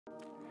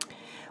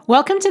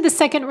Welcome to the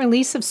second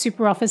release of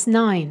SuperOffice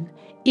 9.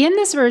 In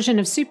this version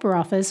of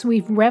SuperOffice,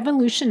 we've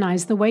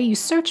revolutionized the way you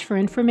search for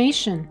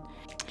information.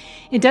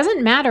 It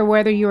doesn't matter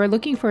whether you are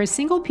looking for a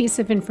single piece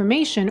of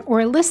information or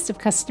a list of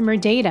customer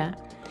data.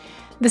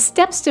 The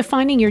steps to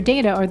finding your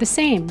data are the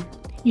same.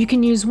 You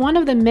can use one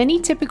of the many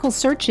typical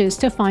searches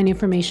to find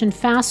information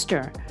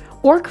faster,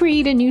 or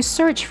create a new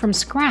search from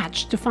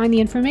scratch to find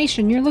the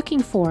information you're looking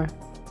for.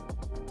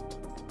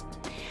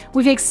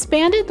 We've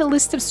expanded the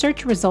list of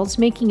search results,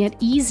 making it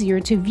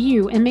easier to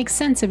view and make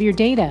sense of your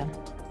data.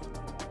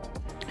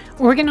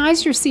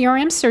 Organize your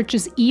CRM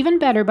searches even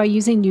better by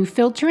using new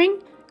filtering,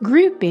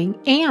 grouping,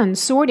 and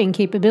sorting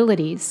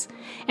capabilities.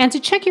 And to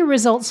check your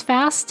results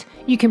fast,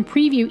 you can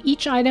preview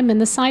each item in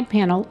the side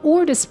panel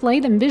or display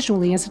them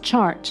visually as a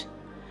chart.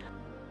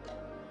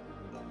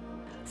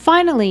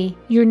 Finally,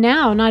 you're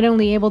now not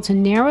only able to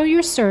narrow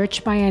your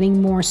search by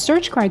adding more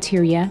search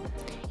criteria,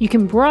 you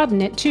can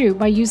broaden it too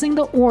by using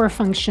the OR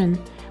function,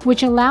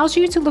 which allows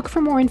you to look for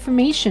more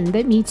information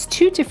that meets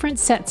two different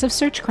sets of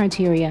search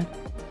criteria.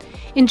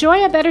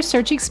 Enjoy a better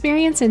search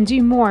experience and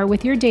do more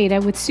with your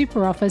data with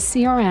SuperOffice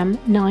CRM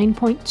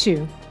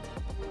 9.2.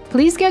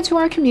 Please go to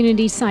our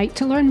community site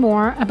to learn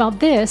more about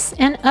this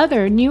and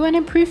other new and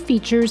improved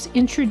features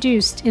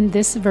introduced in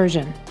this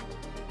version.